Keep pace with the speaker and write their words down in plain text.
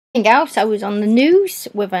Else, I was on the news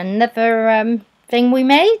with another thing we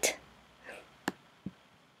made.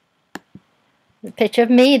 The picture of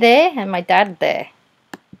me there and my dad there.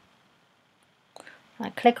 I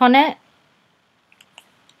click on it.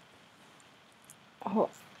 Oh,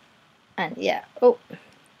 and yeah. Oh.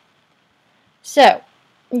 So,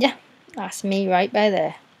 yeah, that's me right by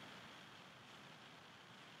there.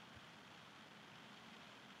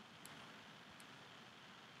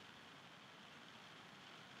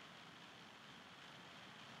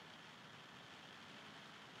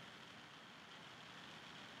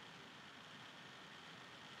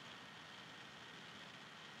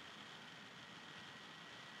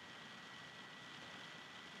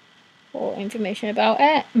 More information about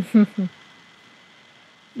it.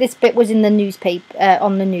 This bit was in the newspaper,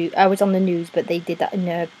 on the news. I was on the news, but they did that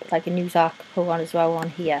in like a news article on as well on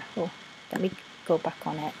here. Oh, let me go back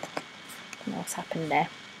on it. I don't know what's happened there.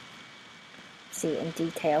 See it in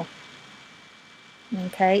detail.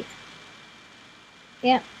 Okay.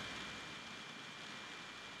 Yeah.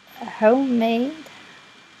 A homemade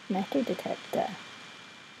metal detector.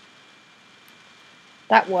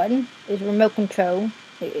 That one is remote control.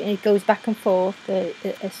 It goes back and forth,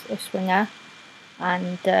 a swinger,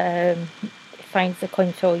 and it finds the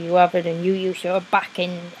coin for you rather than you use your back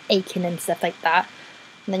and aching and stuff like that.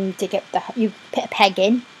 And then you dig up you put a peg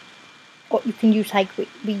in, or you can use like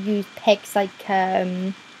we use pegs like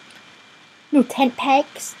tent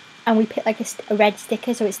pegs, and we put like a red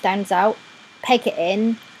sticker so it stands out. Peg it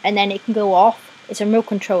in, and then it can go off. It's a remote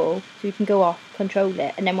control, so you can go off, control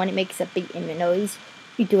it, and then when it makes a beeping noise,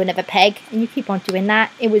 you do another peg, and you keep on doing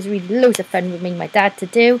that. It was really loads of fun with me and my dad to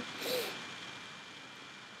do.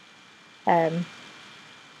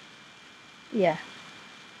 Yeah.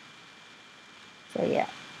 So yeah,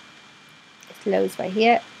 it's loads right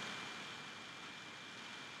here.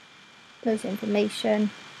 Loads of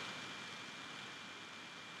information.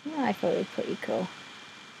 Yeah, I thought it was pretty cool.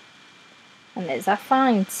 And there's our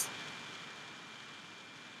finds.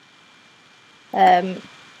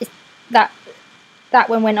 That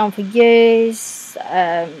one went on for years.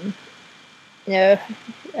 A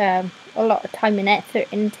lot of time and effort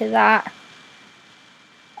into that.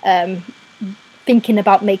 Thinking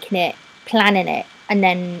about making it, planning it, and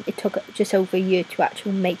then it took just over a year to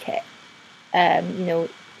actually make it.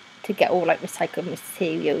 To get all like recycled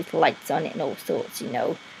materials, lights on it, and all sorts.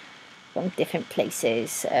 From different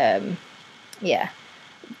places. Yeah.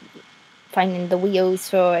 Finding the wheels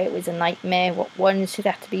for it was a nightmare. What ones should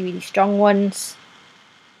have to be really strong ones,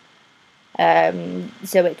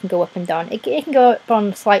 so it can go up and down. It can go up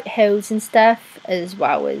on slight hills and stuff, as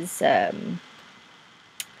well as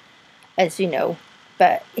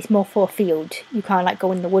but it's more for a field. You can't like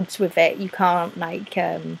go in the woods with it. You can't like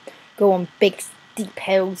go on big steep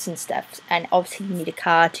hills and stuff. And obviously you need a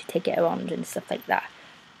car to take it around and stuff like that.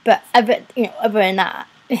 But other than that,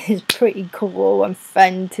 it's pretty cool and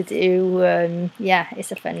fun to do. Yeah,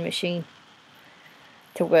 it's a fun machine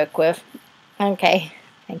to work with. Okay,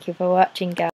 thank you for watching, guys.